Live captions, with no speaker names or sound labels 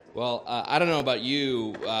Well, I don't know about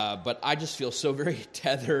you, but I just feel so very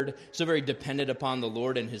tethered, so very dependent upon the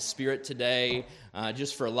Lord and His Spirit today,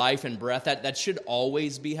 just for life and breath. That should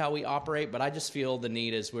always be how we operate, but I just feel the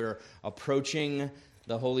need as we're approaching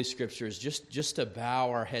the Holy Scriptures just to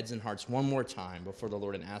bow our heads and hearts one more time before the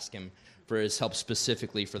Lord and ask Him for His help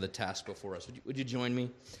specifically for the task before us. Would you join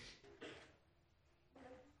me?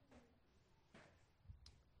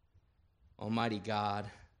 Almighty God,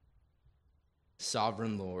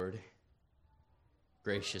 Sovereign Lord,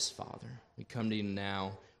 gracious Father, we come to you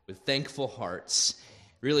now with thankful hearts,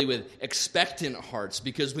 really with expectant hearts,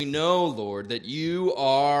 because we know, Lord, that you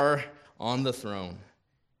are on the throne,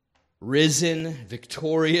 risen,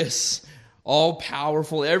 victorious,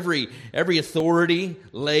 all-powerful, every authority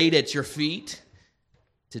laid at your feet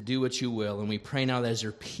to do what you will. And we pray now that as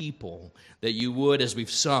your people, that you would, as we've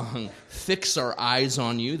sung, fix our eyes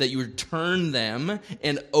on you, that you would turn them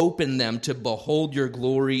and open them to behold your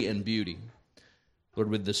glory and beauty. Lord,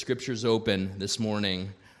 with the Scriptures open this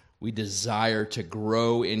morning, we desire to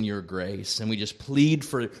grow in your grace, and we just plead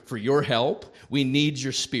for your help. We need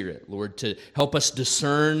your Spirit, Lord, to help us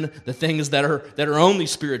discern the things that are only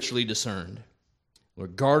spiritually discerned.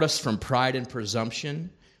 Lord, guard us from pride and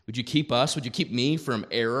presumption. Would you keep us, would you keep me from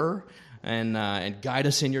error, and guide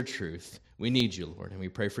us in your truth? We need you, Lord, and we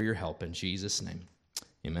pray for your help in Jesus' name.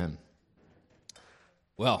 Amen.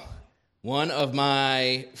 Well, one of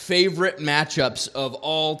my favorite matchups of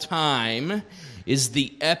all time is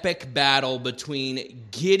the epic battle between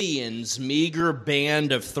Gideon's meager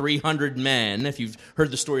band of 300 men. If you've heard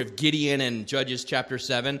the story of Gideon in Judges chapter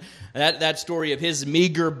 7, that story of his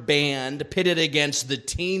meager band pitted against the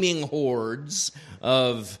teeming hordes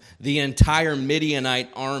of the entire Midianite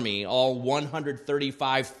army, all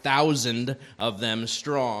 135,000 of them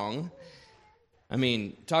strong. I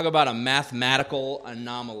mean, talk about a mathematical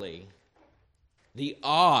anomaly. The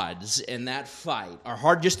odds in that fight are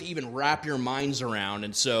hard just to even wrap your minds around,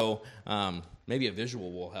 and so maybe a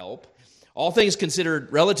visual will help. All things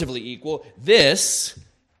considered relatively equal, this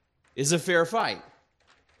is a fair fight.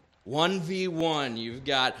 1v1, you've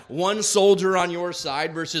got one soldier on your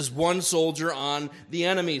side versus one soldier on the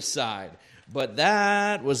enemy's side. But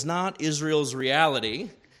that was not Israel's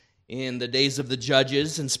reality in the days of the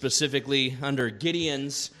Judges, and specifically under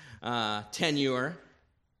Gideon's tenure.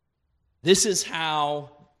 This is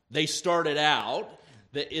how they started out.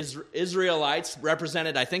 The Israelites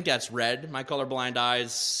represented, I think that's red. My colorblind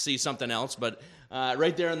eyes see something else, but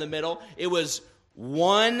right there in the middle, it was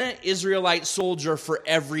one Israelite soldier for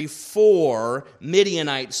every 4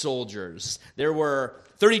 Midianite soldiers. There were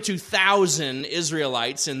 32,000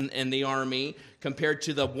 Israelites in the army compared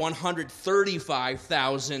to the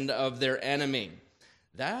 135,000 of their enemy.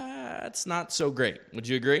 That's not so great. Would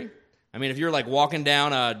you agree? I mean, if you're like walking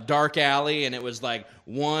down a dark alley and it was like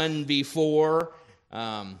 1v4,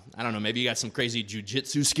 I don't know, maybe you got some crazy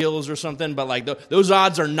jujitsu skills or something, but like those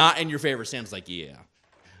odds are not in your favor. Sam's like, yeah.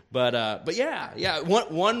 But yeah,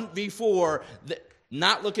 1v4,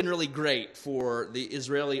 not looking really great for the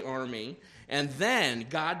Israeli army. And then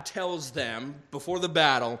God tells them before the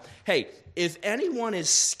battle, hey, if anyone is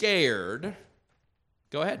scared,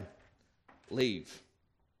 go ahead, leave.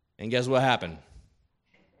 And guess what happened?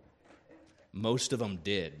 Most of them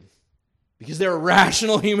did. Because they're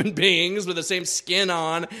rational human beings with the same skin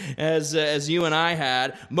on as you and I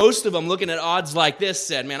had. Most of them, looking at odds like this,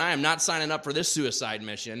 said, man, I am not signing up for this suicide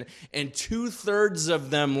mission. And 2/3 of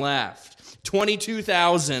them left.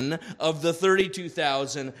 22,000 of the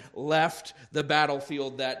 32,000 left the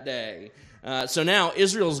battlefield that day. So now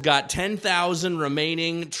Israel's got 10,000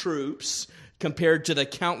 remaining troops compared to the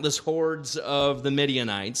countless hordes of the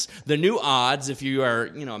Midianites. The new odds, if you are,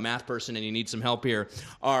 a math person and you need some help here,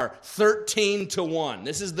 are 13-1.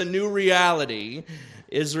 This is the new reality,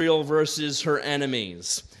 Israel versus her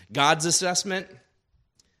enemies. God's assessment,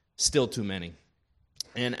 still too many.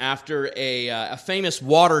 And after a famous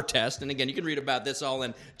water test, and again, you can read about this all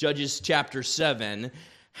in Judges chapter 7,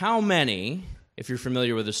 how many, if you're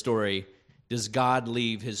familiar with the story, does God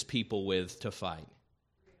leave his people with to fight?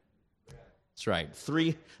 That's right,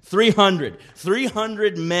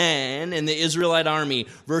 300 men in the Israelite army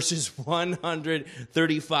versus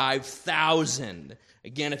 135,000.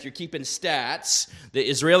 Again, if you're keeping stats, the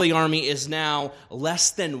Israeli army is now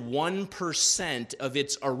less than 1% of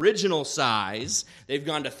its original size. They've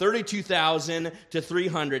gone to 32,000 to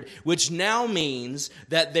 300, which now means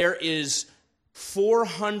that there are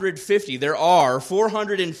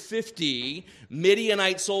 450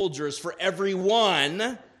 Midianite soldiers for every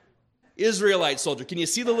one Israelite soldier. Can you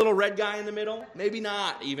see the little red guy in the middle? Maybe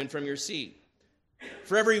not, even from your seat.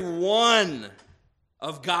 For every one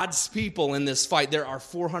of God's people in this fight. There are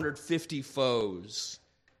 450 foes.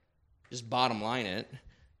 Just bottom line it,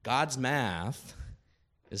 God's math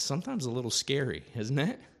is sometimes a little scary, isn't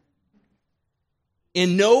it?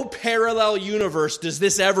 In no parallel universe does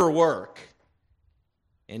this ever work.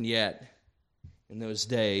 And yet, in those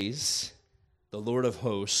days, the Lord of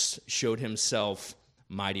hosts showed himself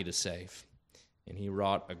mighty to save. And he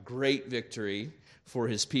wrought a great victory for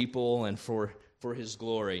his people and for his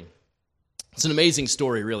glory. It's an amazing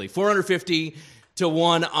story, really. 450 to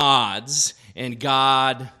 1 odds, and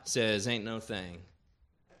God says, ain't no thing,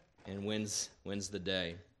 and wins the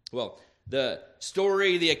day. Well, the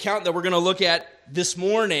story, the account that we're going to look at this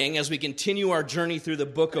morning as we continue our journey through the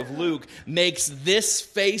book of Luke makes this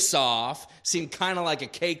face-off seem kind of like a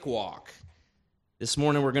cakewalk. This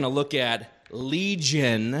morning we're going to look at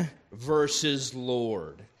Legion versus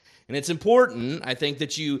Lord. And it's important, I think,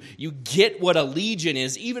 that you get what a legion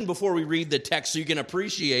is even before we read the text so you can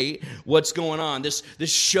appreciate what's going on, this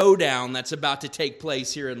showdown that's about to take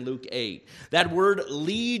place here in Luke 8. That word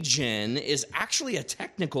legion is actually a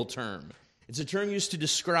technical term. It's a term used to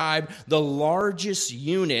describe the largest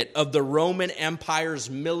unit of the Roman Empire's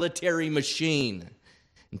military machine.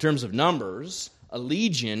 In terms of numbers, a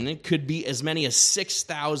legion could be as many as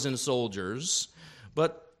 6,000 soldiers,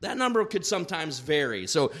 but that number could sometimes vary.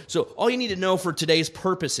 So all you need to know for today's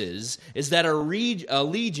purposes is that a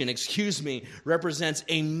legion, represents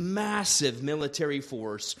a massive military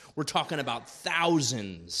force. We're talking about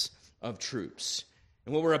thousands of troops.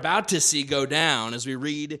 And what we're about to see go down as we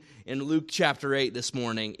read in Luke chapter 8 this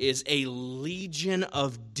morning is a legion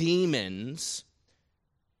of demons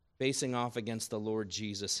facing off against the Lord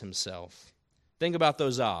Jesus himself. Think about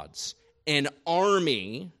those odds. An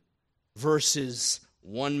army versus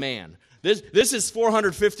one man. This is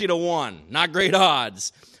 450 to 1. Not great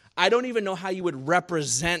odds. I don't even know how you would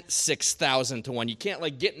represent 6,000 to 1. You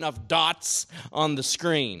can't get enough dots on the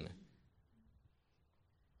screen.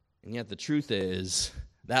 And yet the truth is,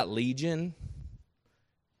 that legion,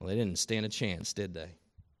 well, they didn't stand a chance, did they?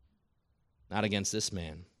 Not against this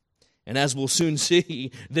man. And as we'll soon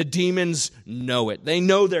see, the demons know it. They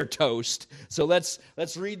know they're toast. So let's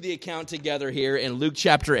read the account together here in Luke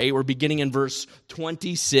chapter 8. We're beginning in verse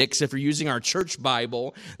 26. If you're using our church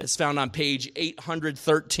Bible, that's found on page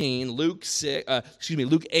 813, Luke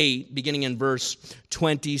 8, beginning in verse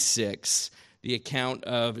 26. The account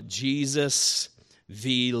of Jesus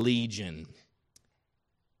v. Legion.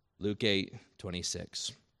 Luke 8,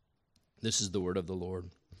 26. This is the word of the Lord.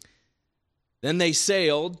 Then they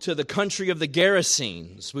sailed to the country of the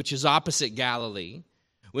Gerasenes, which is opposite Galilee.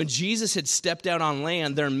 When Jesus had stepped out on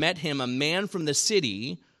land, there met him a man from the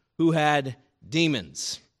city who had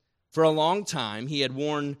demons. For a long time he had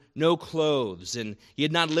worn no clothes, and he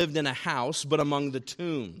had not lived in a house, but among the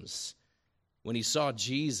tombs. When he saw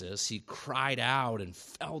Jesus, he cried out and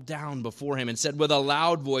fell down before him and said with a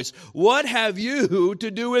loud voice, "What have you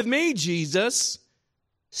to do with me, Jesus,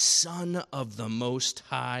 Son of the Most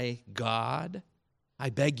High God?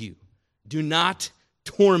 I beg you, do not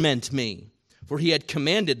torment me." For he had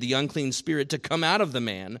commanded the unclean spirit to come out of the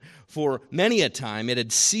man. For many a time it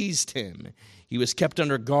had seized him. He was kept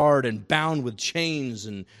under guard and bound with chains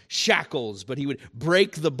and shackles, but he would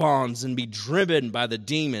break the bonds and be driven by the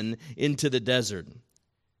demon into the desert.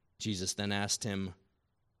 Jesus then asked him,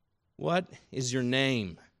 "What is your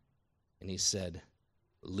name?" And he said,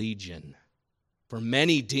 "Legion." For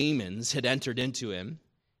many demons had entered into him,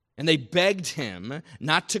 and they begged him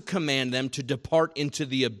not to command them to depart into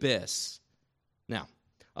the abyss. Now,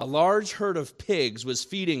 a large herd of pigs was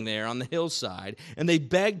feeding there on the hillside, and they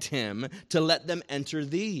begged him to let them enter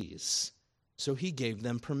these. So he gave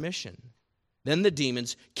them permission. Then the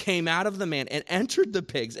demons came out of the man and entered the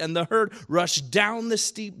pigs, and the herd rushed down the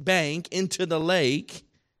steep bank into the lake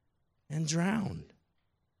and drowned.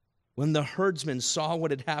 When the herdsmen saw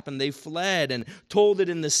what had happened, they fled and told it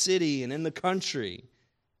in the city and in the country.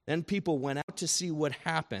 Then people went out to see what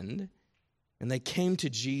happened, and they came to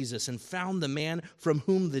Jesus and found the man from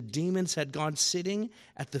whom the demons had gone sitting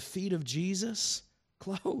at the feet of Jesus,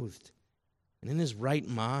 clothed and in his right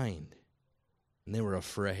mind. And they were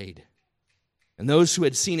afraid. And those who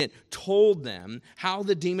had seen it told them how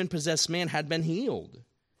the demon-possessed man had been healed.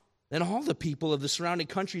 Then all the people of the surrounding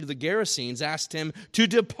country of the Gerasenes asked him to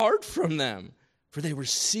depart from them, for they were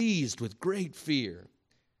seized with great fear.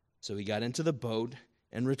 So he got into the boat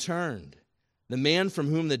and returned. The man from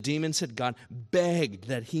whom the demons had gone begged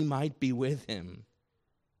that he might be with him.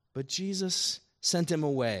 But Jesus sent him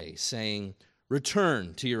away, saying,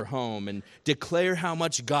 "Return to your home and declare how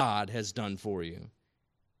much God has done for you."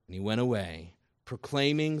 And he went away,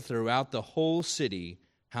 proclaiming throughout the whole city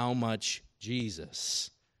how much Jesus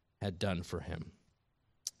had done for him.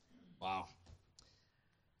 Wow.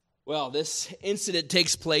 Well, this incident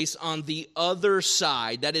takes place on the other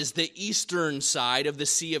side, that is the eastern side of the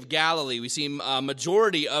Sea of Galilee. We see a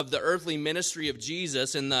majority of the earthly ministry of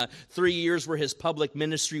Jesus in the 3 years where his public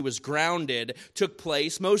ministry was grounded took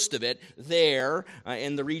place, most of it there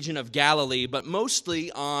in the region of Galilee, but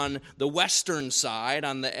mostly on the western side,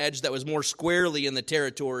 on the edge that was more squarely in the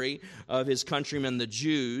territory of his countrymen, the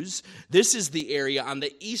Jews. This is the area on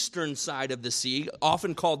the eastern side of the sea,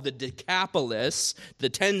 often called the Decapolis, the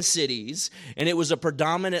 10 cities, and it was a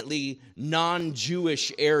predominantly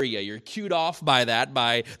non-Jewish area. You're cued off by that,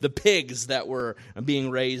 by the pigs that were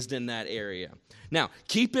being raised in that area. Now,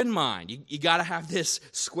 keep in mind, you got to have this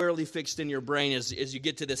squarely fixed in your brain as you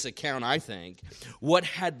get to this account, I think, what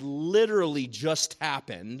had literally just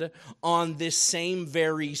happened on this same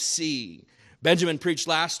very sea. Benjamin preached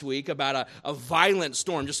last week about a violent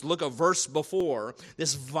storm. Just look a verse before.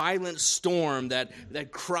 This violent storm that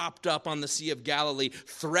cropped up on the Sea of Galilee,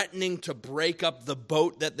 threatening to break up the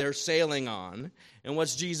boat that they're sailing on. And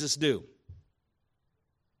what's Jesus do?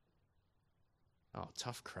 Oh,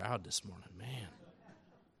 tough crowd this morning, man.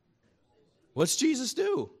 What's Jesus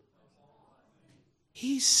do?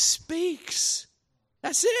 He speaks.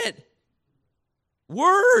 That's it.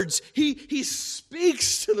 Words. He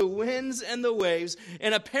speaks to the winds and the waves,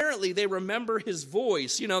 and apparently they remember his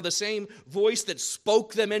voice, the same voice that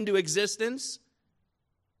spoke them into existence.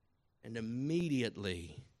 And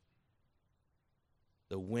immediately,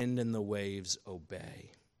 the wind and the waves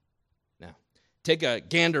obey. Now, take a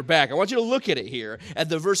gander back. I want you to look at it here, at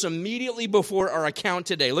the verse immediately before our account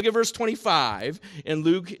today. Look at verse 25 in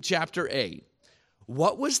Luke chapter 8.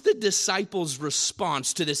 What was the disciples'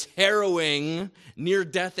 response to this harrowing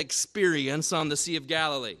near-death experience on the Sea of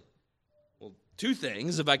Galilee? Well, two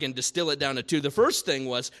things, if I can distill it down to two. The first thing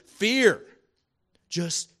was fear,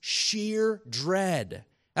 just sheer dread.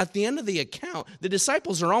 At the end of the account, the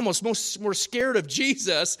disciples are almost more scared of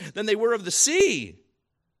Jesus than they were of the sea.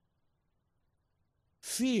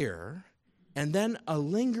 Fear, and then a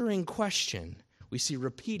lingering question we see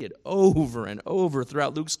repeated over and over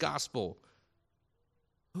throughout Luke's gospel.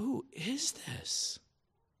 Who is this?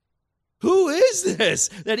 Who is this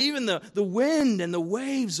that even the wind and the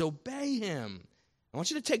waves obey him? I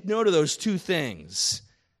want you to take note of those two things.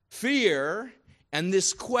 Fear and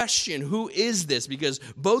this question, who is this? Because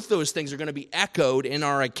both those things are going to be echoed in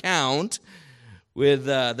our account with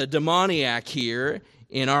the demoniac here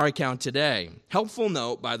in our account today. Helpful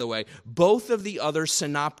note, by the way, both of the other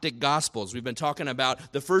synoptic gospels. We've been talking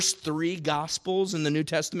about the first three gospels in the New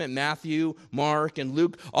Testament, Matthew, Mark, and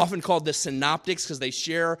Luke, often called the synoptics because they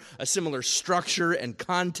share a similar structure and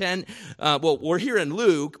content. We're here in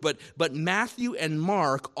Luke, but Matthew and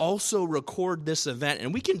Mark also record this event,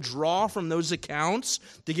 and we can draw from those accounts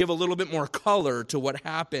to give a little bit more color to what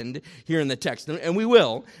happened here in the text, and we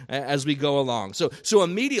will as we go along. So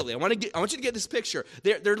immediately, I want you to get this picture.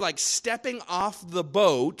 They're like stepping off the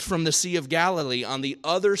boat from the Sea of Galilee on the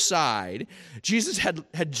other side. Jesus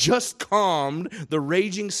had just calmed the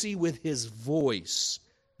raging sea with his voice.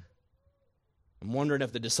 I'm wondering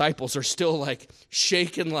if the disciples are still like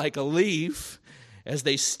shaken like a leaf as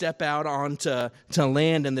they step out onto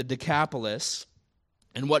land in the Decapolis.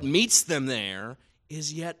 And what meets them there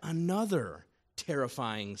is yet another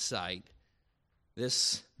terrifying sight.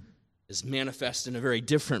 This is manifest in a very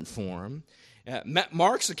different form.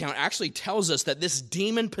 Mark's account actually tells us that this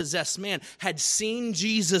demon-possessed man had seen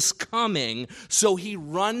Jesus coming, so he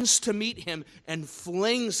runs to meet him and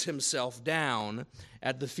flings himself down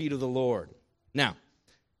at the feet of the Lord. Now,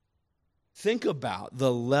 think about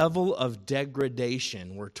the level of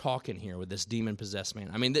degradation we're talking here with this demon-possessed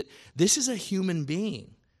man. I mean, this is a human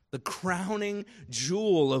being, the crowning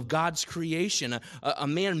jewel of God's creation, a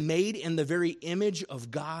man made in the very image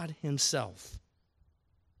of God himself.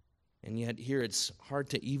 And yet here it's hard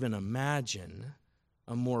to even imagine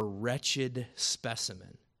a more wretched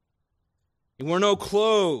specimen. He wore no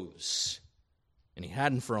clothes, and he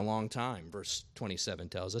hadn't for a long time, verse 27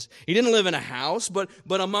 tells us. He didn't live in a house, but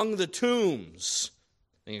among the tombs.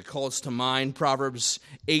 And it calls to mind Proverbs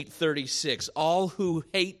 8:36. All who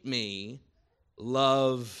hate me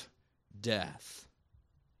love death.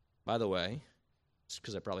 By the way, it's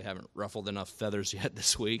because I probably haven't ruffled enough feathers yet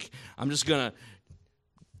this week. I'm just going to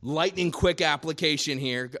lightning quick application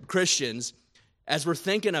here. Christians, as we're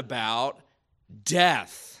thinking about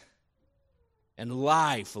death and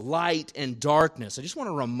life, light and darkness, I just want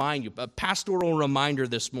to remind you, a pastoral reminder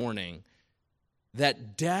this morning,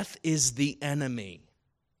 that death is the enemy,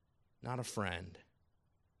 not a friend.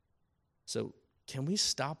 So can we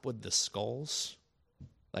stop with the skulls?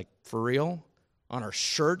 Like, for real? On our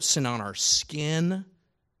shirts and on our skin?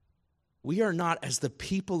 We are not, as the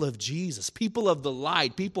people of Jesus, people of the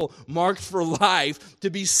light, people marked for life, to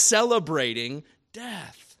be celebrating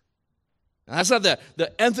death. Now, that's not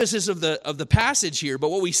the emphasis of the passage here, but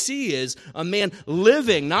what we see is a man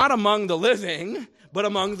living, not among the living, but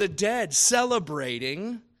among the dead,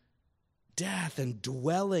 celebrating death and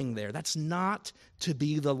dwelling there. That's not to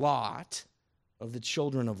be the lot of the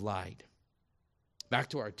children of light. Back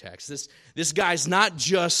to our text. This guy's not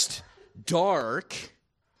just dark,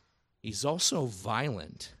 he's also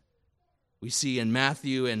violent. We see in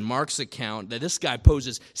Matthew and Mark's account that this guy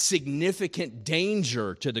poses significant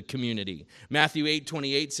danger to the community. Matthew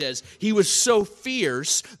 8:28 says, he was so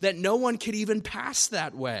fierce that no one could even pass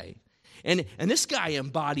that way. And this guy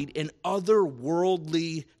embodied an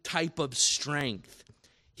otherworldly type of strength.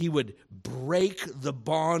 He would break the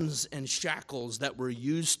bonds and shackles that were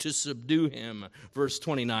used to subdue him, verse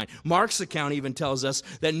 29. Mark's account even tells us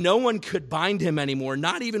that no one could bind him anymore,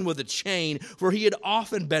 not even with a chain, for he had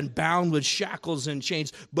often been bound with shackles and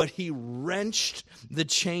chains, but he wrenched the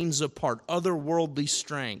chains apart, otherworldly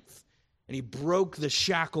strength, and he broke the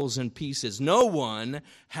shackles in pieces. No one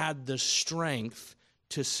had the strength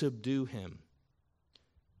to subdue him.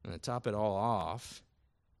 And to top it all off,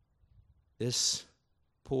 this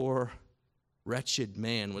poor, wretched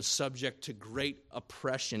man was subject to great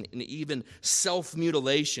oppression and even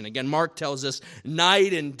self-mutilation. Again, Mark tells us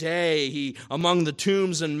night and day he, among the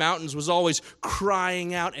tombs and mountains, was always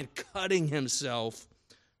crying out and cutting himself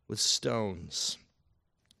with stones.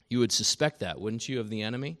 You would suspect that, wouldn't you, of the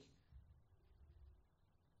enemy?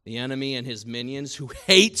 The enemy and his minions who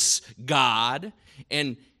hates God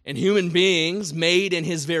and human beings made in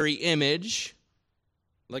his very image,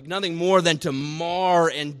 like nothing more than to mar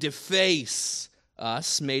and deface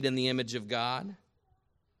us, made in the image of God.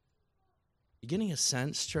 You getting a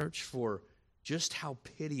sense, church, for just how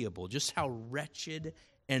pitiable, just how wretched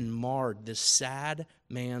and marred this sad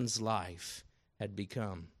man's life had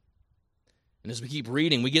become? And as we keep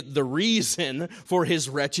reading, we get the reason for his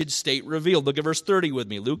wretched state revealed. Look at verse 30 with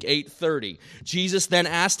me, Luke 8:30. Jesus then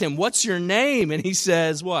asked him, "What's your name?" And he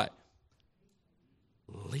says, what?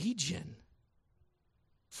 Legion.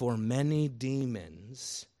 For many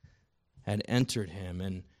demons had entered him,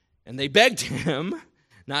 and they begged him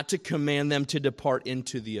not to command them to depart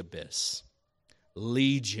into the abyss.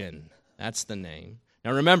 Legion, that's the name.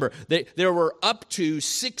 Now remember, there were up to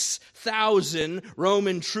 6,000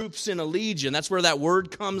 Roman troops in a legion. That's where that word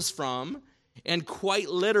comes from. And quite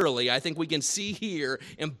literally, I think we can see here,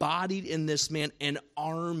 embodied in this man, an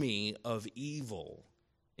army of evil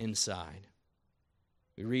inside.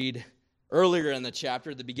 We read earlier in the chapter,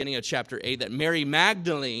 at the beginning of chapter 8, that Mary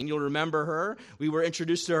Magdalene, you'll remember her, we were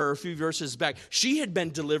introduced to her a few verses back. She had been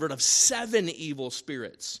delivered of 7 evil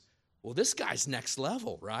spirits. Well, this guy's next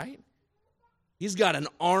level, right? He's got an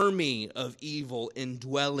army of evil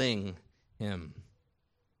indwelling him.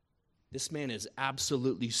 This man is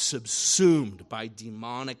absolutely subsumed by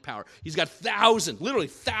demonic power. He's got thousands, literally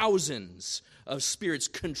thousands of spirits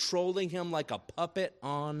controlling him like a puppet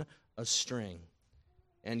on a string.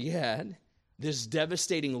 And yet, this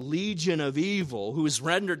devastating legion of evil who has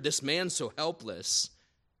rendered this man so helpless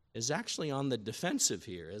is actually on the defensive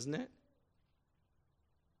here, isn't it?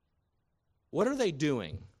 What are they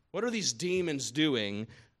doing? What are these demons doing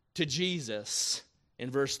to Jesus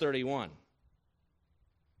in verse 31?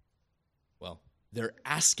 Well, they're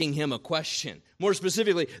asking him a question. More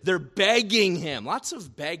specifically, they're begging him. Lots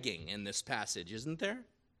of begging in this passage, isn't there?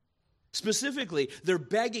 Specifically, they're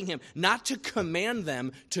begging him not to command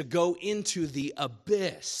them to go into the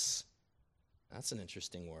abyss. That's an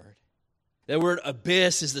interesting word. That word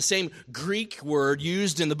abyss is the same Greek word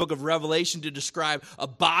used in the book of Revelation to describe a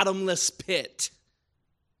bottomless pit.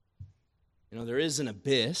 You know, there is an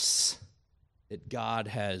abyss that God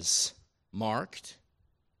has marked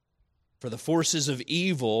for the forces of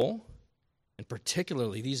evil, and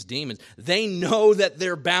particularly these demons. They know that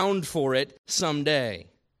they're bound for it someday.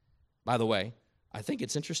 By the way, I think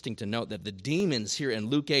it's interesting to note that the demons here in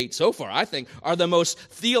Luke 8 so far, I think, are the most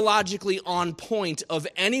theologically on point of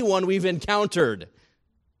anyone we've encountered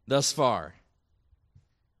thus far.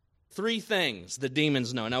 3 things the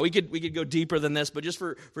demons know. Now, we could go deeper than this, but just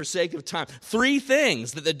for sake of time, 3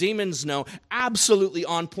 things that the demons know absolutely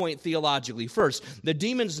on point theologically. First, the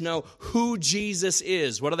demons know who Jesus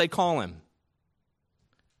is. What do they call him?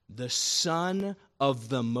 The Son of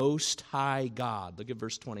the Most High God. Look at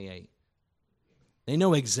verse 28. They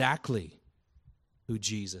know exactly who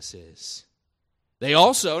Jesus is. They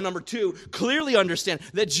also, number two, clearly understand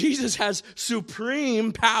that Jesus has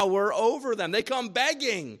supreme power over them. They come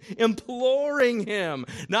begging, imploring him.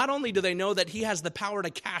 Not only do they know that he has the power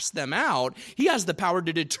to cast them out, he has the power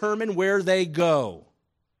to determine where they go.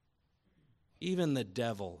 Even the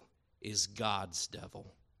devil is God's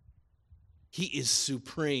devil. He is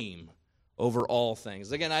supreme over all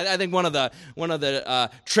things. Again, I think one of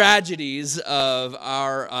the tragedies of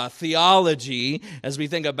our theology, as we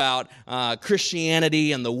think about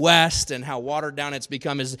Christianity and the West and how watered down it's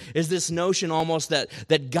become, is this notion almost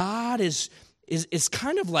that God is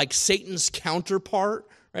kind of like Satan's counterpart,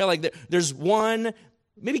 right? Like there's one.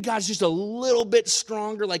 Maybe God's just a little bit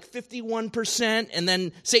stronger, like 51%, and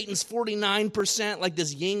then Satan's 49%, like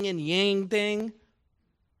this yin and yang thing.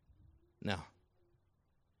 No.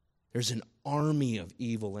 There's an army of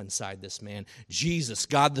evil inside this man. Jesus,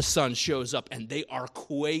 God the Son, shows up, and they are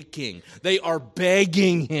quaking. They are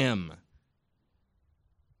begging him.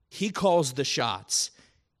 He calls the shots.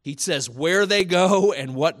 He says where they go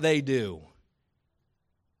and what they do.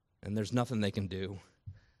 And there's nothing they can do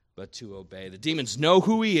but to obey. The demons know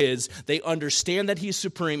who he is. They understand that he's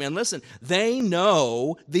supreme. And listen, they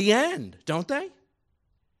know the end, don't they?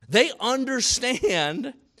 They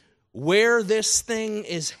understand where this thing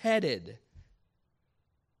is headed.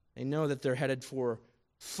 They know that they're headed for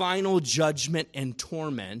final judgment and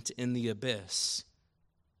torment in the abyss.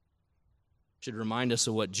 Should remind us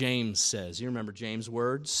of what James says. You remember James'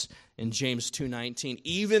 words in James 2:19.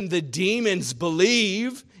 Even the demons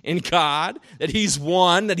believe in God, that he's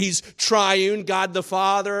one, that he's triune, God the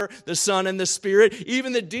Father, the Son, and the Spirit.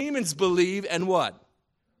 Even the demons believe and what?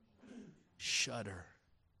 Shudder.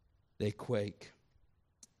 They quake.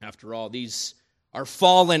 After all, these are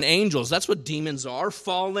fallen angels. That's what demons are,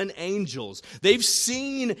 fallen angels. They've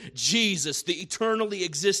seen Jesus, the eternally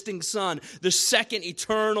existing Son, the second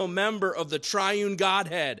eternal member of the triune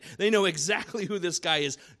Godhead. They know exactly who this guy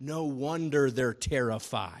is. No wonder they're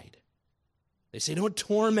terrified. They say, don't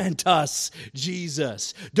torment us,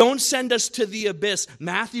 Jesus. Don't send us to the abyss.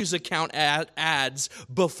 Matthew's account adds,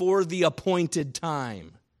 before the appointed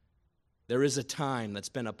time. There is a time that's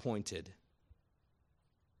been appointed.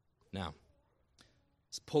 Now,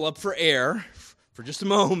 let's pull up for air for just a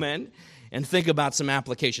moment and think about some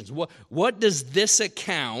applications. What does this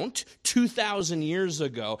account 2,000 years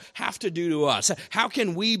ago have to do to us? How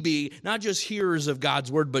can we be not just hearers of God's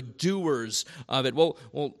word, but doers of it? Well,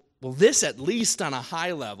 this, at least on a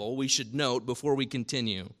high level, we should note before we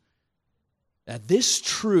continue, that this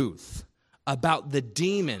truth about the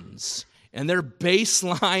demons and their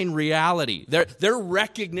baseline reality, their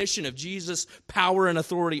recognition of Jesus' power and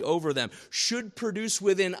authority over them, should produce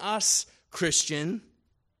within us, Christian,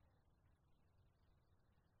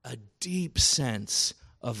 a deep sense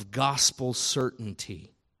of gospel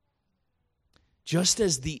certainty. Just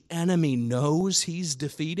as the enemy knows he's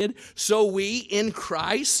defeated, so we in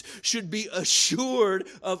Christ should be assured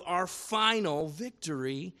of our final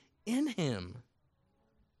victory in him.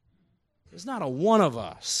 There's not a one of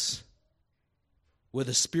us with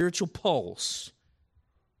a spiritual pulse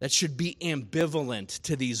that should be ambivalent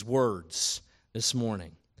to these words this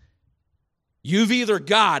morning. You've either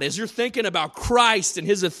got, as you're thinking about Christ and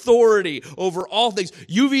his authority over all things,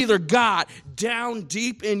 you've either got down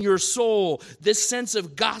deep in your soul this sense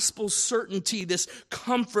of gospel certainty, this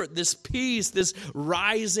comfort, this peace, this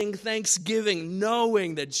rising thanksgiving,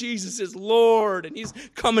 knowing that Jesus is Lord and he's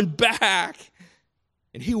coming back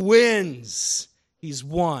and he wins. He's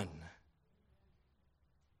won.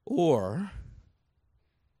 Or,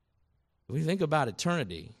 if we think about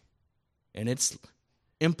eternity and its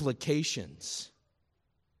implications,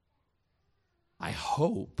 I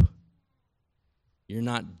hope you're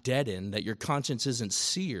not deadened, that your conscience isn't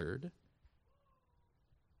seared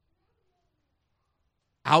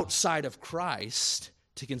outside of Christ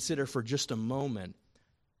to consider for just a moment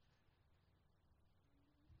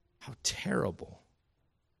how terrible,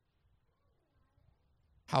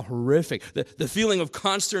 how horrific, the feeling of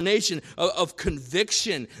consternation, of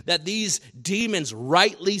conviction that these demons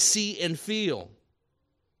rightly see and feel.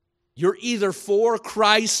 You're either for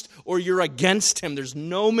Christ or you're against him. There's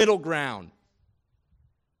no middle ground.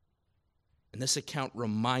 And this account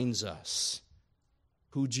reminds us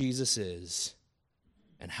who Jesus is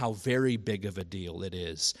and how very big of a deal it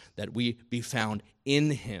is that we be found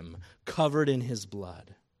in him, covered in his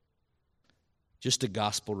blood. Just a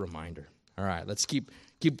gospel reminder. All right, let's keep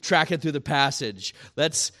tracking through the passage.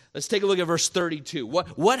 Let's take a look at verse 32.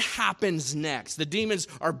 What happens next? The demons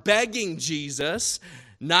are begging Jesus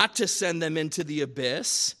not to send them into the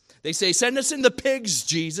abyss. They say, send us in the pigs,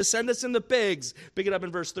 Jesus, send us in the pigs. Pick it up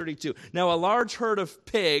in verse 32. Now, a large herd of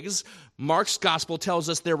pigs, Mark's gospel tells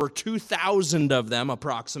us there were 2,000 of them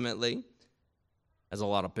approximately. That's a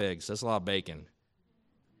lot of pigs. That's a lot of bacon.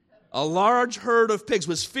 A large herd of pigs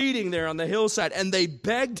was feeding there on the hillside, and they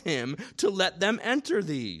begged him to let them enter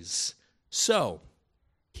these. So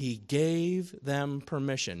he gave them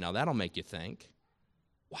permission. Now, that'll make you think,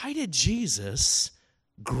 why did Jesus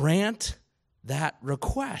grant that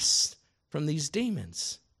request from these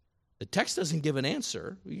demons? The text doesn't give an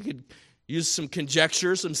answer. You could use some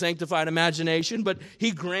conjecture, some sanctified imagination, but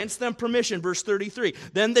he grants them permission. Verse 33,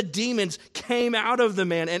 then the demons came out of the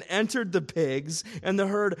man and entered the pigs, and the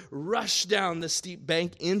herd rushed down the steep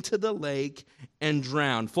bank into the lake and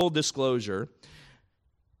drowned. Full disclosure,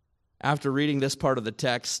 after reading this part of the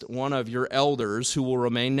text, one of your elders, who will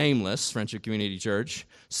remain nameless, Friendship Community Church,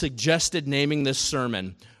 suggested naming this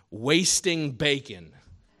sermon, Wasting Bacon.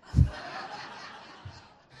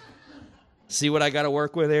 See what I got to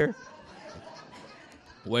work with here?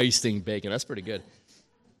 Wasting bacon. That's pretty good.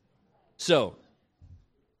 So,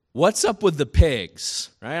 what's up with the pigs?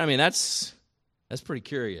 Right? I mean, that's pretty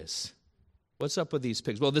curious. What's up with these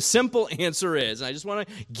pigs? Well, the simple answer is, and I just want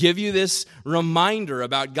to give you this reminder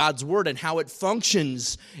about God's word and how it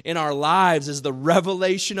functions in our lives as the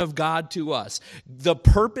revelation of God to us. The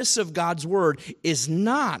purpose of God's word is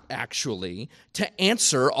not actually to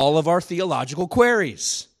answer all of our theological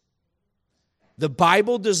queries. The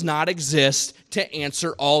Bible does not exist to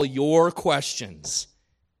answer all your questions.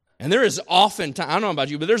 And there is often, I don't know about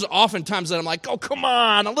you, but there's often times that I'm like, oh, come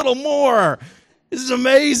on, a little more. This is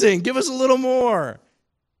amazing. Give us a little more.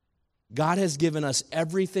 God has given us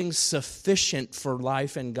everything sufficient for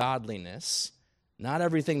life and godliness, not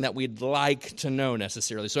everything that we'd like to know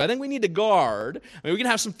necessarily. So I think we need to guard. I mean, we can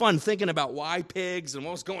have some fun thinking about why pigs and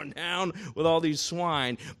what's going down with all these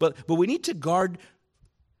swine, but we need to guard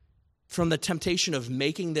from the temptation of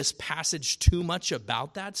making this passage too much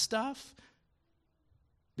about that stuff,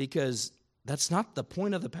 because that's not the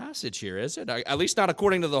point of the passage here, is it? At least not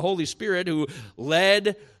according to the Holy Spirit who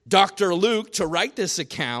led Dr. Luke to write this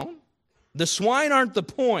account. The swine aren't the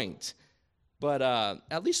point, but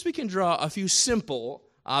at least we can draw a few simple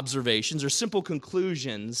observations or simple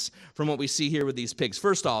conclusions from what we see here with these pigs.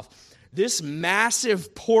 First off, this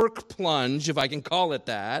massive pork plunge, if I can call it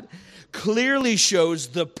that, clearly shows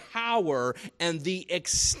the power and the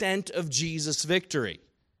extent of Jesus' victory.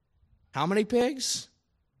 How many pigs?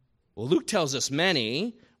 Well, Luke tells us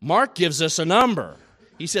many. Mark gives us a number.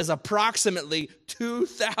 He says approximately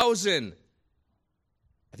 2,000.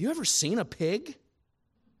 Have you ever seen a pig?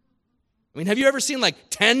 I mean, have you ever seen like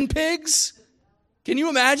 10 pigs? Can you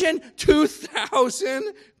imagine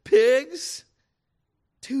 2,000 pigs?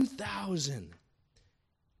 2,000.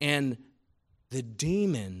 And the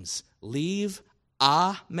demons leave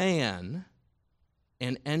a man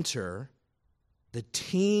and enter the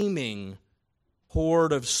teeming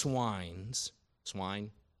horde of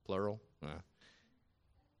swine, plural,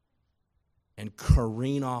 and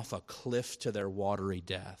careen off a cliff to their watery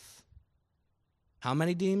death. How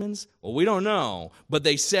many demons? Well, we don't know, but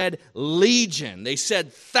they said legion. They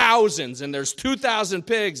said thousands, and there's 2,000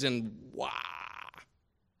 pigs, and wow.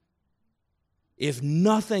 If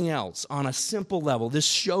nothing else, on a simple level, this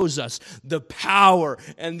shows us the power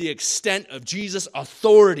and the extent of Jesus'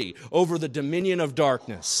 authority over the dominion of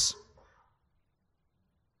darkness.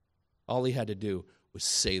 All he had to do was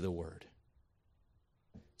say the word.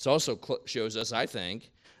 This also shows us, I think,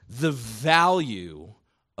 the value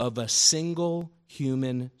of a single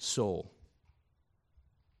human soul.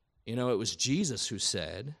 You know, it was Jesus who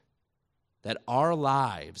said that our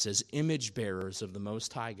lives as image bearers of the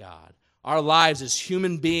Most High God, our lives as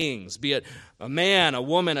human beings, be it a man, a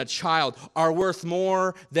woman, a child, are worth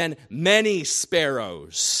more than many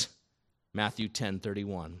sparrows. Matthew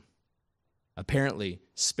 10:31. Apparently,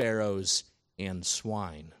 sparrows and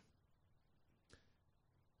swine.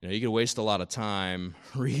 You know, you could waste a lot of time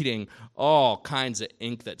reading all kinds of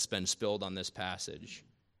ink that's been spilled on this passage.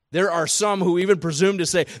 There are some who even presume to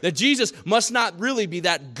say that Jesus must not really be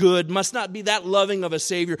that good, must not be that loving of a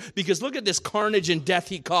Savior, because look at this carnage and death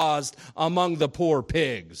he caused among the poor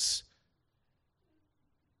pigs.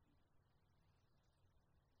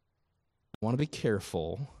 I want to be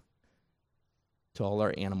careful to all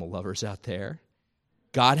our animal lovers out there.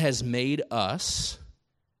 God has made us,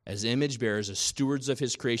 as image bearers, as stewards of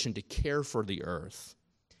his creation, to care for the earth.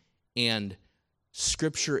 And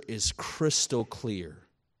Scripture is crystal clear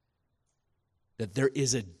that there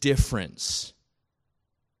is a difference.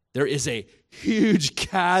 There is a huge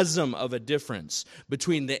chasm of a difference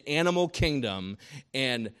between the animal kingdom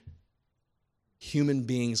and human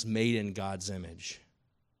beings made in God's image.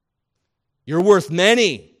 You're worth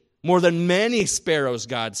many, more than many sparrows,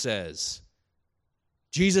 God says.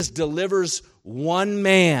 Jesus delivers one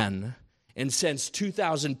man and sends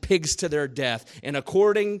 2,000 pigs to their death. And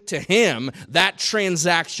according to him, that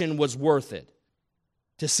transaction was worth it.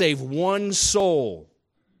 To save one soul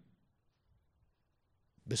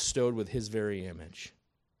bestowed with his very image.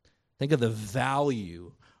 Think of the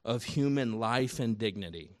value of human life and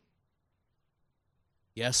dignity.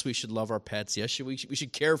 Yes, we should love our pets. Yes, we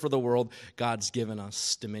should care for the world God's given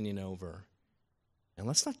us dominion over. And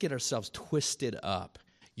let's not get ourselves twisted up.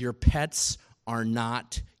 Your pets are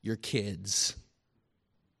not your kids.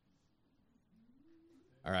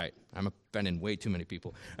 All right, I'm offending way too many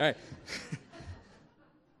people. All right.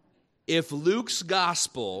 If Luke's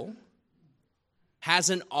gospel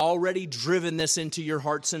hasn't already driven this into your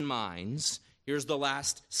hearts and minds, here's the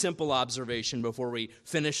last simple observation before we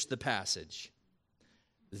finish the passage.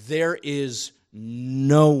 There is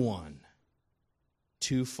no one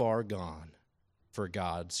too far gone for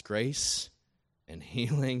God's grace and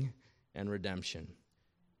healing and redemption.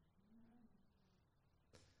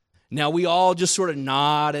 Now, we all just sort of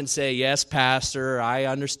nod and say, yes, Pastor, I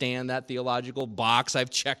understand that theological box. I've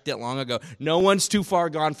checked it long ago. No one's too far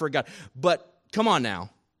gone for God. But come on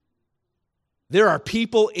now. There are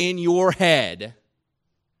people in your head.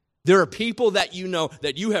 There are people that you know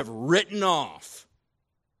that you have written off.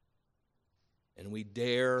 And we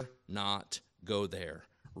dare not go there.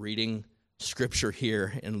 Reading scripture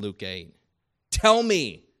here in Luke 8. Tell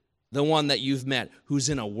me the one that you've met who's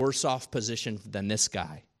in a worse off position than this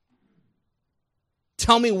guy.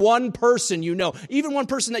 Tell me one person you know, even one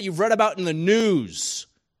person that you've read about in the news,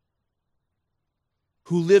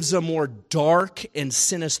 who lives a more dark and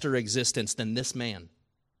sinister existence than this man.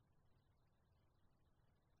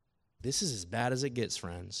 This is as bad as it gets,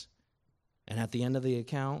 friends. And at the end of the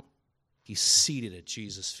account, he's seated at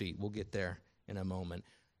Jesus' feet. We'll get there in a moment.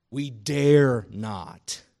 We dare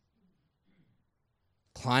not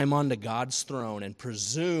climb onto God's throne and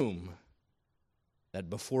presume that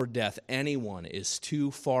before death, anyone is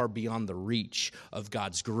too far beyond the reach of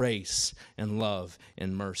God's grace and love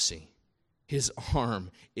and mercy. His arm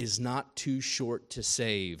is not too short to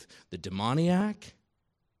save the demoniac,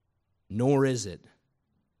 nor is it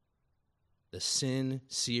the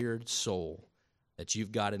sin-seared soul that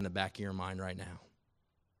you've got in the back of your mind right now.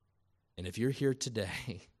 And if you're here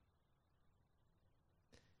today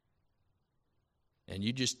and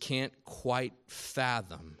you just can't quite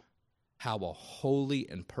fathom how a holy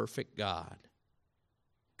and perfect God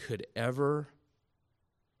could ever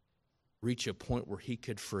reach a point where he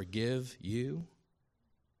could forgive you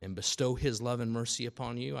and bestow his love and mercy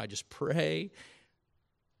upon you, I just pray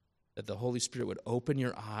that the Holy Spirit would open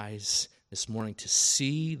your eyes this morning to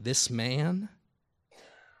see this man,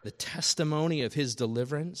 the testimony of his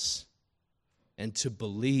deliverance, and to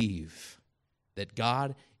believe that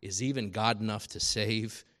God is even God enough to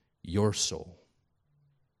save your soul.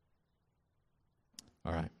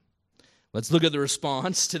 All right, let's look at the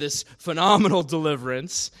response to this phenomenal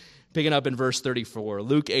deliverance, picking up in verse 34,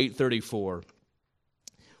 Luke 8:34.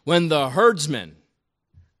 When the herdsmen,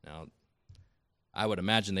 now I would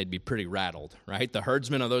imagine they'd be pretty rattled, right? The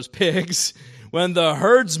herdsmen of those pigs. When the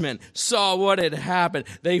herdsmen saw what had happened,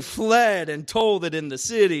 they fled and told it in the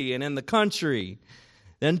city and in the country.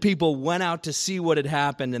 Then people went out to see what had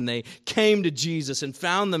happened, and they came to Jesus and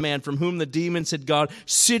found the man from whom the demons had gone,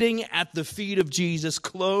 sitting at the feet of Jesus,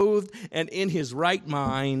 clothed and in his right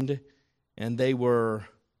mind, and they were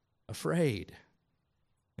afraid.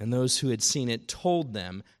 And those who had seen it told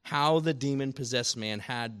them how the demon-possessed man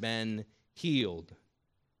had been healed.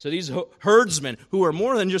 So these herdsmen, who are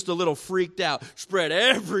more than just a little freaked out, spread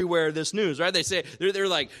everywhere this news, right? They say, they're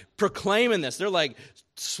like proclaiming this. They're like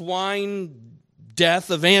swine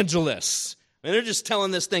death evangelists. And they're just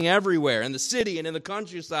telling this thing everywhere, in the city and in the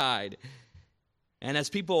countryside. And as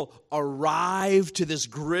people arrive to this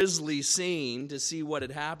grisly scene to see what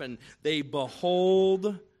had happened, they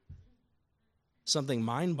behold something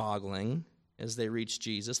mind-boggling as they reach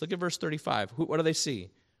Jesus. Look at verse 35. What do they see?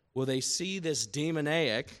 Well, they see this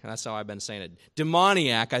demoniac, that's how I've been saying it.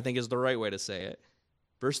 Demoniac, I think, is the right way to say it.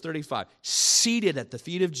 Verse 35, seated at the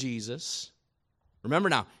feet of Jesus. Remember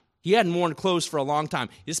now, he hadn't worn clothes for a long time.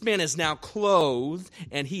 This man is now clothed,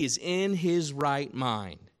 and he is in his right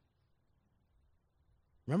mind.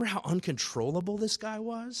 Remember how uncontrollable this guy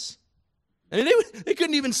was? I mean, they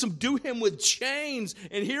couldn't even subdue him with chains,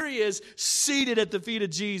 and here he is, seated at the feet of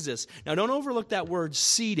Jesus. Now, don't overlook that word,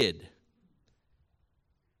 seated.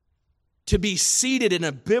 To be seated in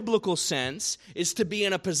a biblical sense is to be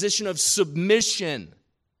in a position of submission.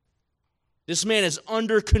 This man is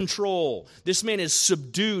under control. This man is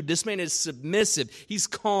subdued. This man is submissive. He's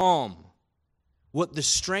calm. What the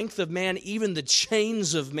strength of man, even the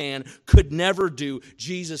chains of man, could never do,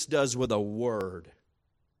 Jesus does with a word.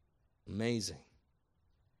 Amazing.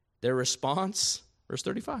 Their response, verse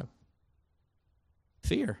 35,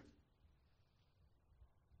 fear.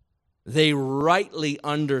 They rightly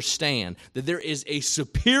understand that there is a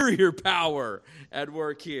superior power at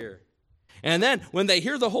work here. And then when they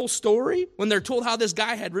hear the whole story, when they're told how this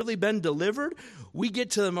guy had really been delivered, we get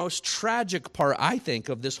to the most tragic part, I think,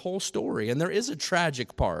 of this whole story. And there is a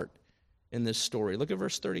tragic part in this story. Look at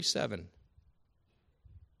verse 37.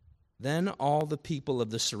 Then all the people of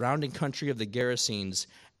the surrounding country of the Gerasenes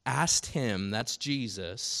asked him, that's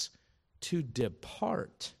Jesus, to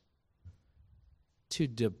depart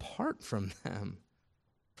from them,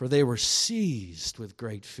 for they were seized with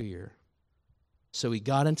great fear. So he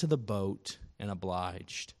got into the boat and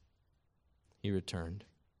obliged. He returned.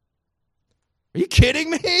 Are you kidding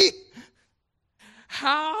me?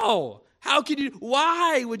 How?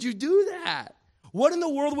 Why would you do that? What in the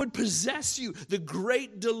world would possess you? The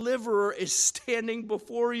great deliverer is standing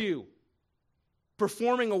before you,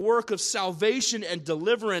 performing a work of salvation and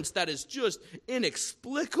deliverance that is just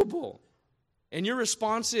inexplicable. And your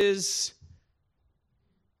response is,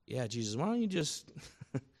 yeah, Jesus, why don't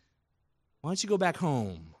you go back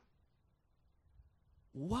home?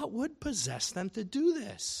 What would possess them to do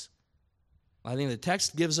this? Well, I think the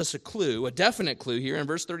text gives us a clue, a definite clue here in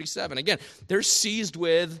verse 37. Again, they're seized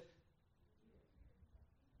with,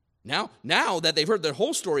 now that they've heard the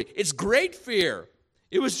whole story, it's great fear.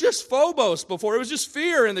 It was just phobos before. It was just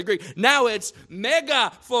fear in the Greek. Now it's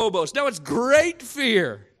mega phobos. Now it's great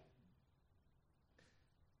fear.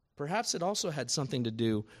 Perhaps it also had something to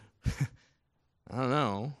do, I don't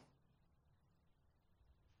know,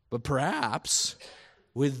 but perhaps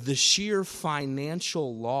with the sheer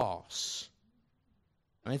financial loss.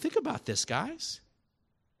 I mean, think about this, guys.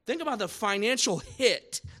 Think about the financial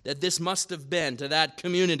hit that this must have been to that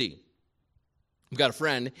community. We've got a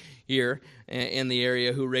friend here in the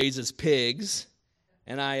area who raises pigs,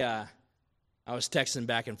 and I was texting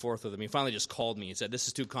back and forth with him. He finally just called me and said, "This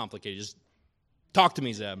is too complicated. Just talk to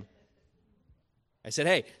me, Zeb." I said,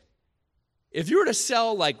 "Hey, if you were to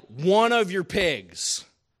sell like one of your pigs,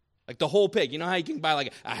 like the whole pig, you know how you can buy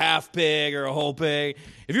like a half pig or a whole pig?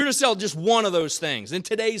 If you were to sell just one of those things in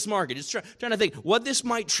today's market, just trying to think what this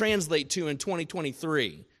might translate to in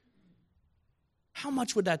 2023, how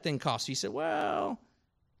much would that thing cost?" He said, "Well,"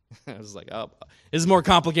 I was like, "Oh, this is more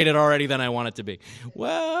complicated already than I want it to be."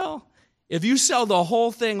 "Well, if you sell the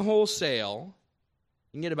whole thing wholesale,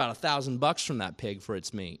 you can get about $1,000 from that pig for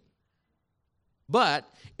its meat.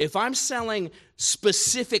 But if I'm selling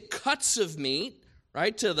specific cuts of meat,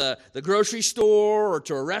 right, to the grocery store or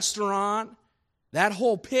to a restaurant, that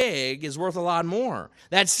whole pig is worth a lot more.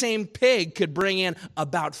 That same pig could bring in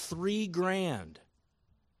about $3,000.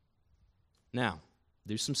 Now,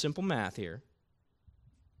 do some simple math here.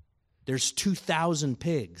 There's 2,000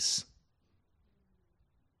 pigs.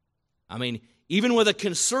 I mean, even with a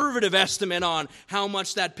conservative estimate on how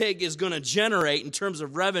much that pig is going to generate in terms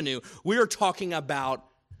of revenue, we are talking about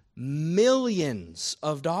millions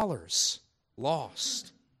of dollars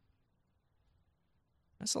lost.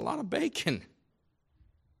 That's a lot of bacon.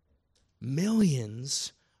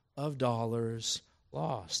 Millions of dollars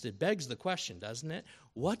lost. It begs the question, doesn't it?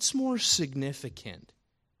 What's more significant?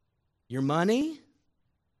 Your money?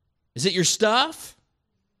 Is it your stuff?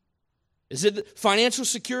 Is it financial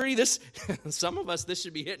security? Some of us, this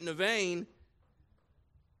should be hitting a vein.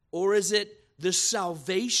 Or is it the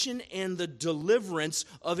salvation and the deliverance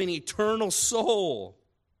of an eternal soul?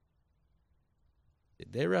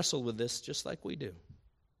 They wrestle with this just like we do.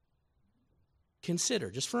 Consider,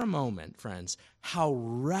 just for a moment, friends, how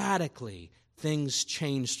radically things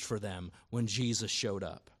changed for them when Jesus showed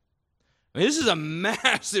up. I mean, this is a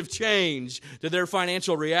massive change to their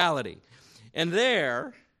financial reality. And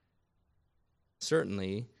there,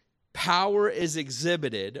 certainly, power is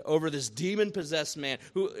exhibited over this demon-possessed man,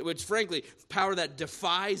 which frankly, power that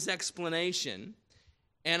defies explanation.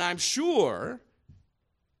 And I'm sure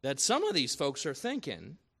that some of these folks are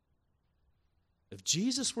thinking, if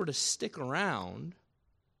Jesus were to stick around,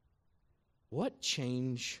 what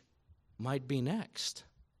change might be next?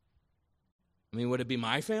 I mean, would it be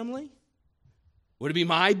my family? Would it be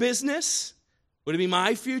my business? Would it be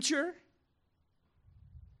my future?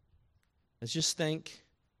 Let's just think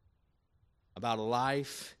about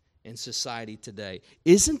life in society today.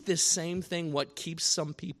 Isn't this same thing what keeps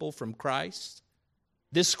some people from Christ?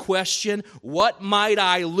 This question, what might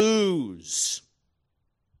I lose?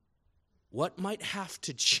 what might have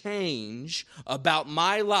to change about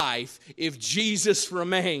my life if Jesus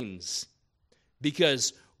remains?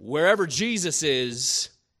 Because wherever Jesus is,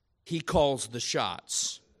 he calls the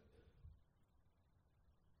shots.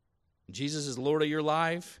 Jesus is Lord of your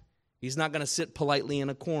life. He's not going to sit politely in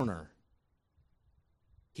a corner.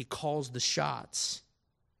 He calls the shots.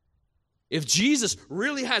 If Jesus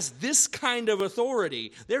really has this kind of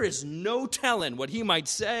authority, there is no telling what he might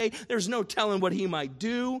say. There's no telling what he might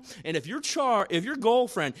do. And if your goal,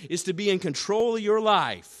 friend, is to be in control of your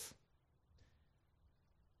life,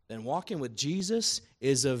 then walking with Jesus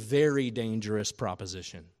is a very dangerous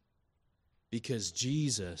proposition, because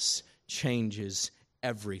Jesus changes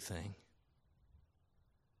everything.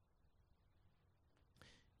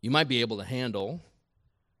 You might be able to handle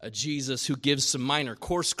a Jesus who gives some minor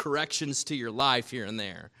course corrections to your life here and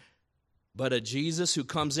there. But a Jesus who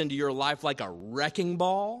comes into your life like a wrecking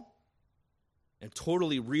ball and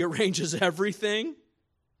totally rearranges everything,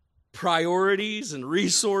 priorities and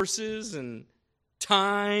resources and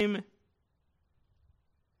time.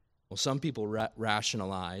 Well, some people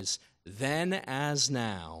rationalize, then as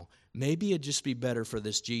now, maybe it'd just be better for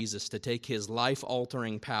this Jesus to take his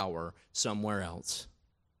life-altering power somewhere else.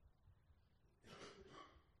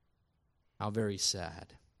 How very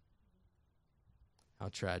sad. How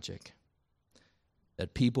tragic.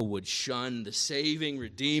 That people would shun the saving,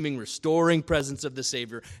 redeeming, restoring presence of the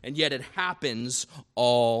Savior, and yet it happens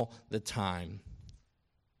all the time.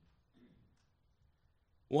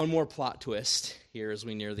 One more plot twist here as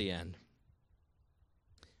we near the end.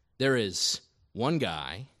 There is one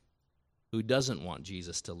guy who doesn't want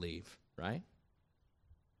Jesus to leave, right?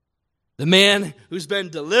 The man who's been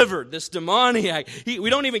delivered, this demoniac, we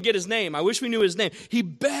don't even get his name. I wish we knew his name. He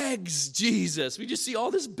begs Jesus. We just see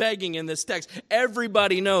all this begging in this text.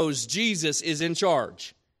 Everybody knows Jesus is in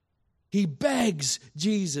charge. He begs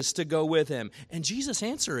Jesus to go with him. And Jesus'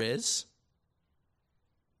 answer is,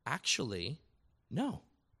 actually, no.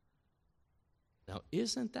 Now,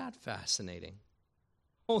 isn't that fascinating?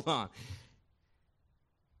 Hold on.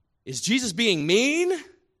 Is Jesus being mean?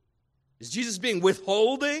 Is Jesus being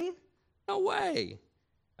withholding? No way.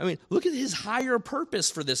 I mean, look at his higher purpose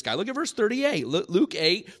for this guy. Look at verse 38. Luke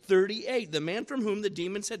 8:38. The man from whom the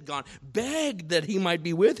demons had gone begged that he might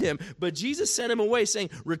be with him, but Jesus sent him away,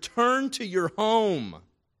 saying, return to your home.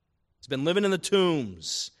 He's been living in the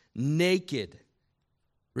tombs, naked.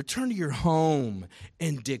 Return to your home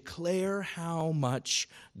and declare how much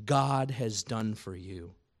God has done for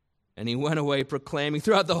you. And he went away proclaiming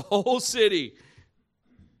throughout the whole city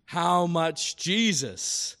how much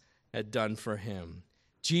Jesus had done for him.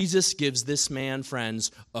 Jesus gives this man, friends,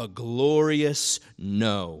 a glorious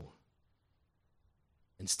no.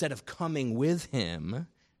 Instead of coming with him,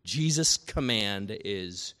 Jesus' command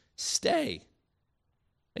is stay.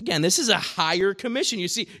 Again, this is a higher commission. You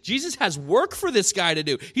see, Jesus has work for this guy to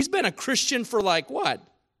do. He's been a Christian for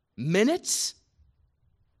minutes?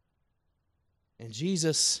 And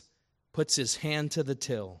Jesus puts his hand to the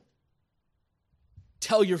till.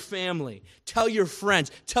 Tell your family, tell your friends,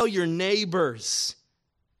 tell your neighbors.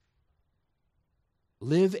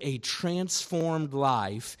 Live a transformed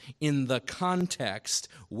life in the context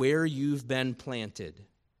where you've been planted.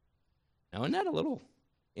 Now, isn't that a little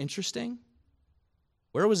interesting?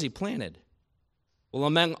 Where was he planted? Well,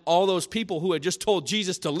 among all those people who had just told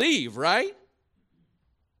Jesus to leave, right?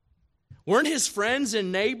 Weren't his friends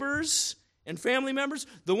and neighbors and family members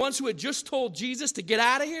the ones who had just told Jesus to get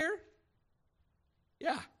out of here?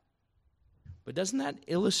 Yeah. But doesn't that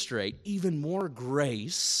illustrate even more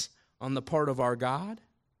grace on the part of our God?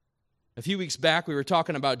 A few weeks back, we were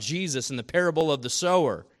talking about Jesus and the parable of the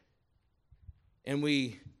sower. And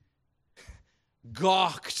we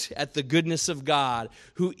gawked at the goodness of God,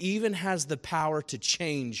 who even has the power to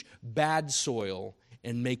change bad soil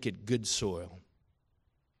and make it good soil.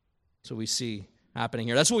 So we see happening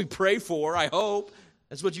here. That's what we pray for, I hope.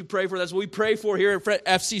 That's what you pray for. That's what we pray for here at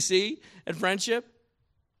FCC, at Friendship.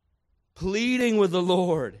 Pleading with the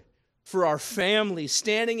Lord for our family,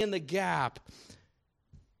 standing in the gap,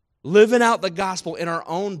 living out the gospel in our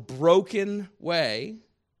own broken way,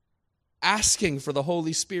 asking for the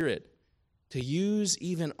Holy Spirit to use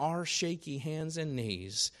even our shaky hands and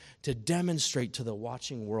knees to demonstrate to the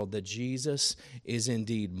watching world that Jesus is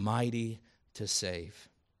indeed mighty to save.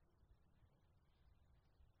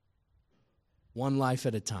 One life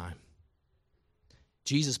at a time.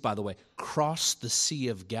 Jesus, by the way, crossed the Sea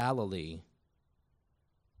of Galilee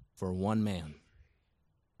for one man,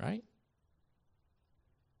 right?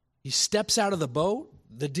 He steps out of the boat,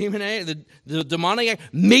 the demoniac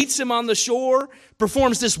meets him on the shore,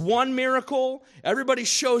 performs this one miracle. Everybody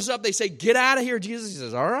shows up. They say, get out of here, Jesus. He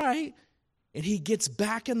says, all right. and he gets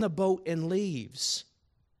back in the boat and leaves.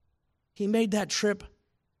 He made that trip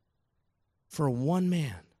for one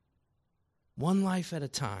man, one life at a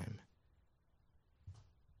time.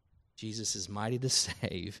 Jesus is mighty to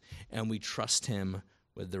save, and we trust him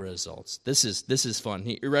with the results. This is fun.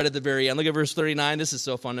 He read at the very end. Look at verse 39. This is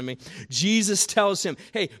so fun to me. Jesus tells him,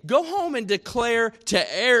 hey, go home and declare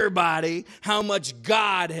to everybody how much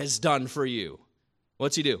God has done for you.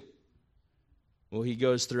 What's he do? Well, he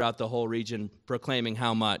goes throughout the whole region proclaiming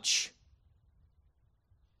how much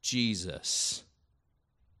Jesus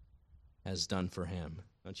has done for him.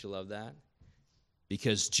 Don't you love that?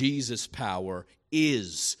 Because Jesus' power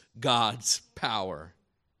is God's power.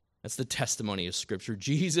 That's the testimony of Scripture.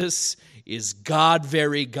 Jesus is God,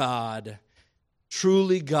 very God,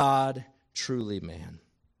 truly man.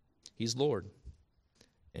 He's Lord,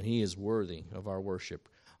 and he is worthy of our worship.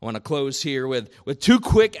 I want to close here with two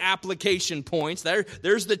quick application points.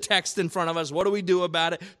 There's the text in front of us. What do we do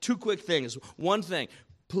about it? Two quick things. One thing,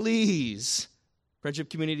 please,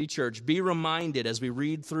 Friendship Community Church, be reminded as we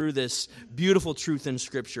read through this beautiful truth in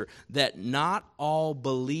Scripture that not all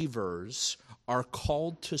believers are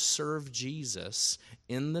called to serve Jesus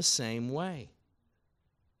in the same way.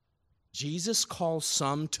 Jesus calls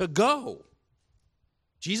some to go.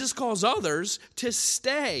 Jesus calls others to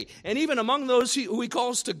stay. And even among those who he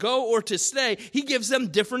calls to go or to stay, he gives them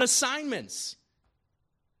different assignments.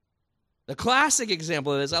 The classic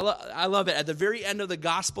example of this, I love it. At the very end of the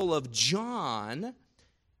Gospel of John,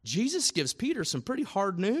 Jesus gives Peter some pretty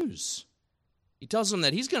hard news. He tells him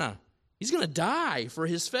that he's gonna die for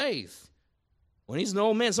his faith. When he's an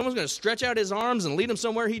old man, someone's going to stretch out his arms and lead him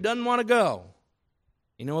somewhere he doesn't want to go.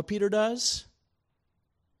 You know what Peter does?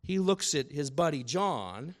 He looks at his buddy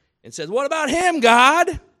John and says, "What about him,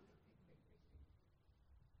 God?"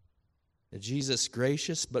 Jesus'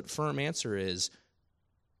 gracious but firm answer is,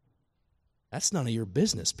 "That's none of your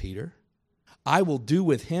business, Peter. I will do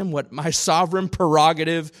with him what my sovereign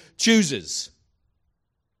prerogative chooses."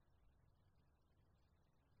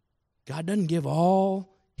 God doesn't give all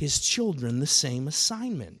his children the same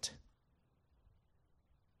assignment.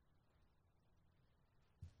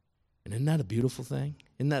 And isn't that a beautiful thing?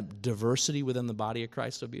 Isn't that diversity within the body of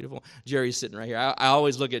Christ so beautiful? Jerry's sitting right here. I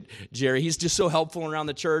always look at Jerry. He's just so helpful around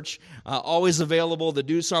the church, always available to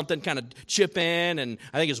do something, kind of chip in. And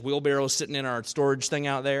I think his wheelbarrow is sitting in our storage thing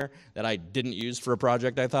out there that I didn't use for a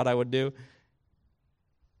project I thought I would do.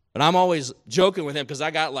 But I'm always joking with him because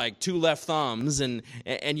I got like two left thumbs, and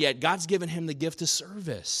yet God's given him the gift of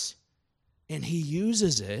service. And he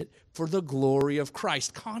uses it for the glory of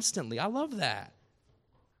Christ constantly. I love that.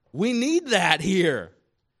 We need that here.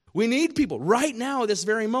 We need people right now at this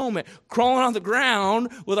very moment crawling on the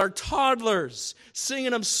ground with our toddlers,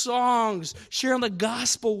 singing them songs, sharing the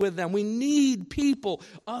gospel with them. We need people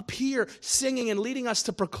up here singing and leading us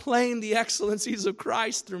to proclaim the excellencies of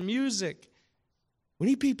Christ through music. We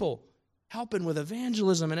need people helping with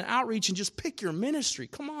evangelism and outreach, and just pick your ministry.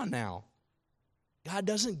 Come on now. God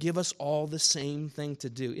doesn't give us all the same thing to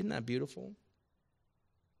do. Isn't that beautiful?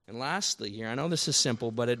 And lastly here, I know this is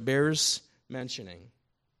simple, but it bears mentioning.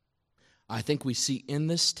 I think we see in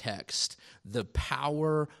this text the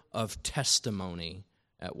power of testimony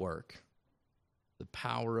at work. The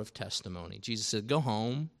power of testimony. Jesus said, go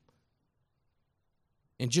home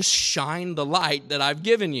and just shine the light that I've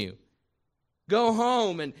given you. Go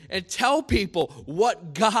home and tell people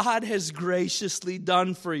what God has graciously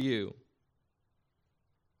done for you.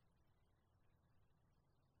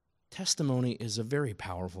 Testimony is a very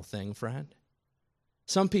powerful thing, friend.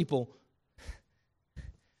 Some people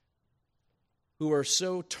who are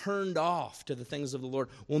so turned off to the things of the Lord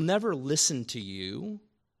will never listen to you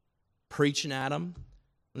preaching at them,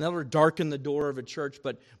 will never darken the door of a church,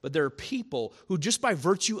 but there are people who just by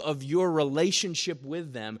virtue of your relationship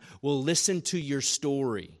with them will listen to your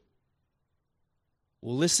story,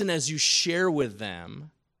 will listen as you share with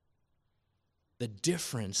them the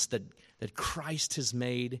difference that Christ has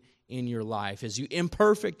made in your life as you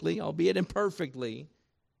imperfectly, albeit imperfectly,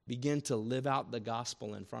 begin to live out the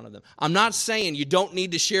gospel in front of them. I'm not saying you don't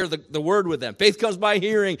need to share the word with them. Faith comes by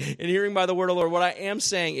hearing, and hearing by the word of the Lord. What I am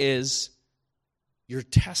saying is your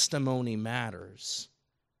testimony matters.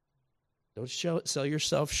 Don't sell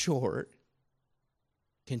yourself short.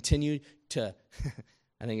 Continue to,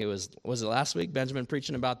 I think it was it last week, Benjamin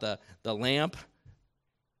preaching about the lamp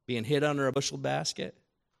being hid under a bushel basket?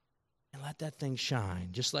 And let that thing shine,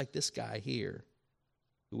 just like this guy here,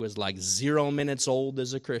 who was like 0 minutes old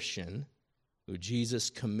as a Christian, who Jesus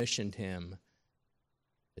commissioned him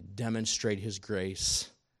to demonstrate his grace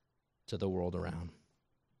to the world around.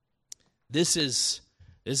 This is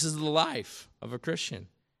the life of a Christian.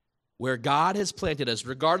 where God has planted us,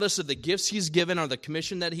 regardless of the gifts he's given or the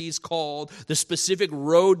commission that he's called, the specific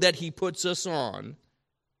road that he puts us on,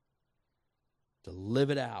 to live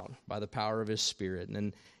it out by the power of his Spirit.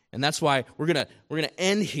 And that's why we're gonna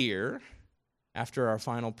end here after our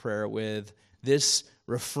final prayer with this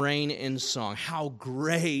refrain in song. How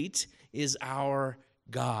great is our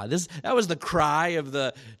God. That was the cry of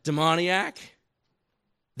the demoniac.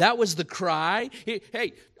 That was the cry.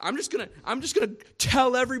 Hey, I'm just gonna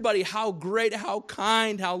tell everybody how great, how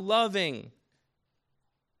kind, how loving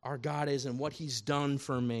our God is and what he's done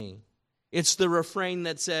for me. It's the refrain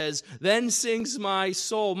that says, then sings my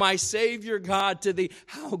soul, my Savior God, to thee,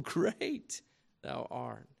 how great thou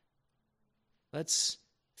art. Let's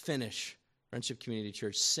finish Friendship Community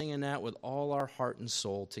Church singing that with all our heart and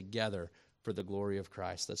soul together for the glory of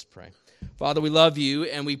Christ. Let's pray. Father, we love you,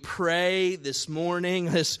 and we pray this morning,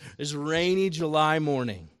 this rainy July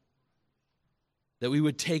morning, that we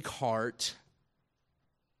would take heart,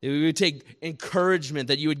 that we would take encouragement,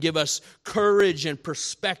 that you would give us courage and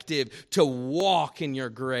perspective to walk in your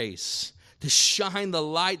grace, to shine the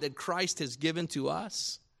light that Christ has given to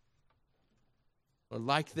us. Lord,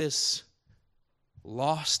 like this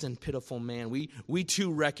lost and pitiful man, we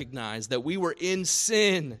too recognize that we were in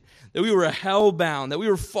sin, that we were hellbound, that we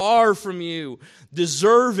were far from you,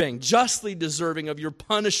 justly deserving of your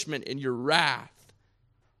punishment and your wrath.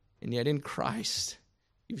 And yet in Christ,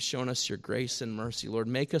 you've shown us your grace and mercy. Lord,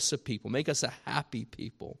 make us a people, make us a happy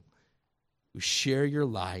people who share your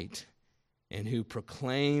light and who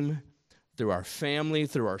proclaim through our family,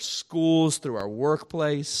 through our schools, through our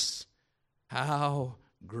workplace, how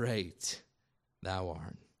great thou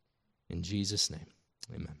art. In Jesus' name,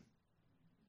 amen.